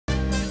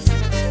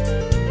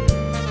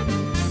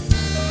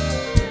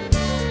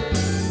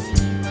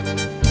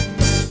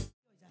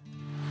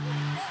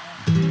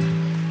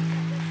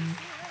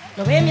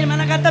¿Lo ves? Mi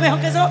hermana canta mejor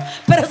que eso,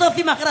 pero eso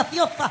sí más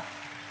graciosa.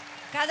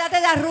 Cállate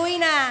de la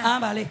ruina. Ah,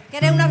 vale. Que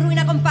eres una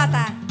ruina con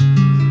patas.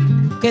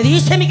 ¿Qué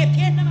dice mi que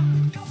pierna más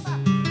graciosa?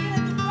 Mira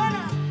tu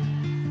hermana.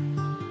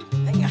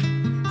 Venga,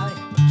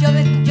 a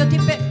ver. Yo estoy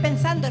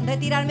pensando en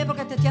retirarme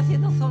porque te estoy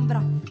haciendo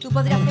sombra. Tú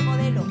podrías ser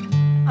modelo.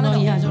 No,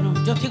 hija, yo no.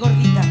 Yo estoy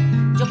gordita.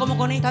 Yo como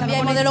con esta. También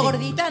no con modelo este.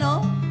 gordita,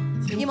 ¿no?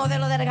 Sí. Y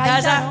modelo de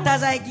gaita, ¿no?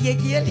 Tasa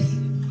XXL.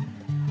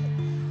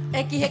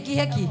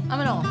 XXX.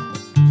 Vámonos.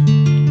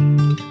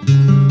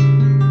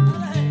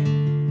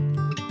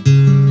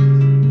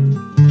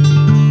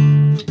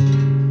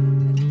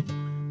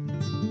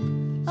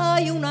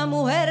 Hay una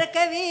mujer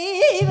que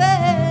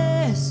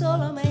vive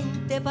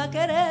solamente para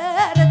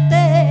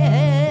quererte.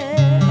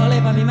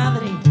 Ole, pa' mi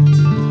madre.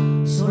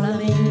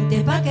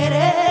 Solamente para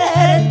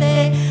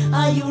quererte.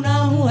 Hay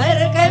una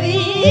mujer que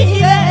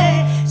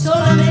vive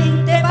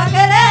solamente para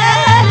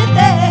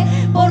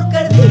quererte. Porque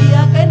el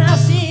día que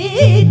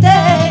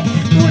naciste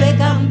tú le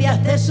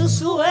cambiaste su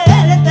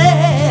suerte.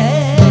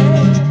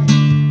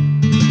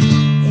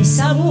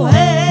 Esa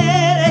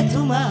mujer es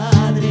tu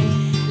madre,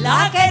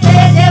 la que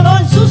te llevó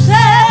en su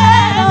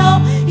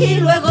seno y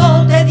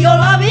luego te dio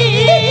la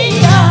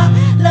vida,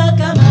 la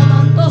que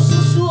amamantó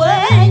su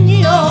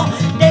sueño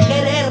de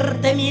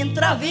quererte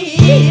mientras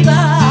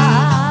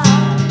viva.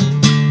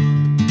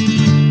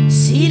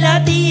 Si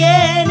la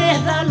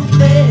tienes, dale un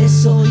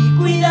beso y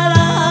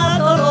cuídala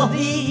todos los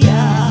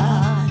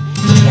días,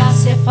 que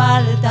hace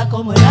falta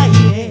como el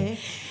aire,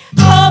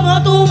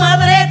 como tu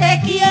madre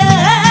te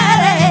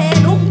quiere,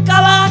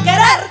 nunca va a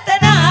quererte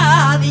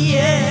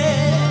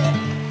nadie.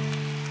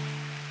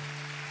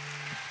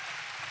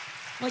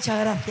 Muchas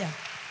gracias.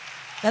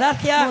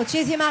 Gracias.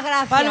 Muchísimas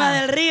gracias. Palma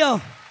del Río.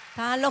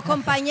 Están los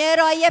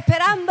compañeros ahí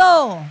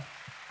esperando.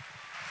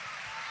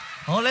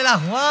 ¡Ole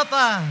las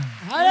guapas!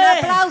 Un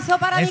aplauso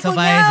para mi Eso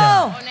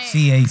cuñado. para ella.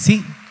 Sí, ahí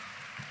sí.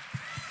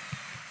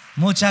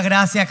 Muchas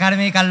gracias,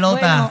 Carmen y Carlota.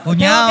 Bueno,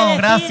 Cuñado, tengo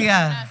que decir,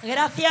 gracias.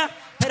 Gracias,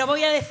 pero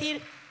voy a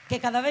decir que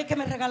cada vez que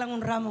me regalan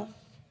un ramo,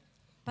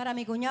 Para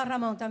mi cuñado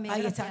Ramón también.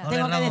 ahí gracias. está. Ole,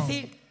 Tengo que Ramón.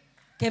 decir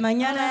que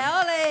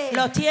mañana Ole, ole.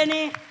 los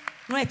tiene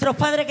nuestros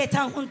padres que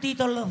están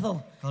juntitos los dos.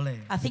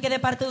 Ole. Así que de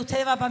parte de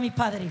ustedes va para mis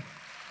padres.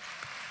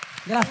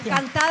 Gracias.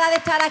 Encantada de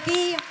estar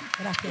aquí.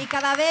 Gracias. Y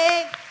cada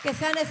vez que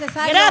sea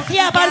necesario. Gracias,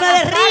 y que Palma haga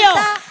del Río.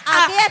 falta,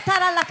 aquí Ah.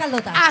 estarán las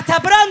Carlotas. Hasta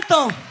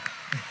pronto.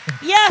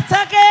 Y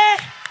hasta que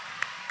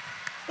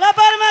la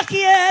Palma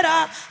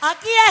quiera,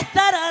 aquí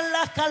estarán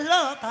las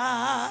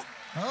Carlotas.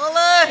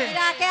 ¡Ole!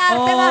 Mira qué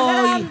arte más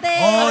Hoy, grande.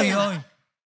 Hoy, hoy.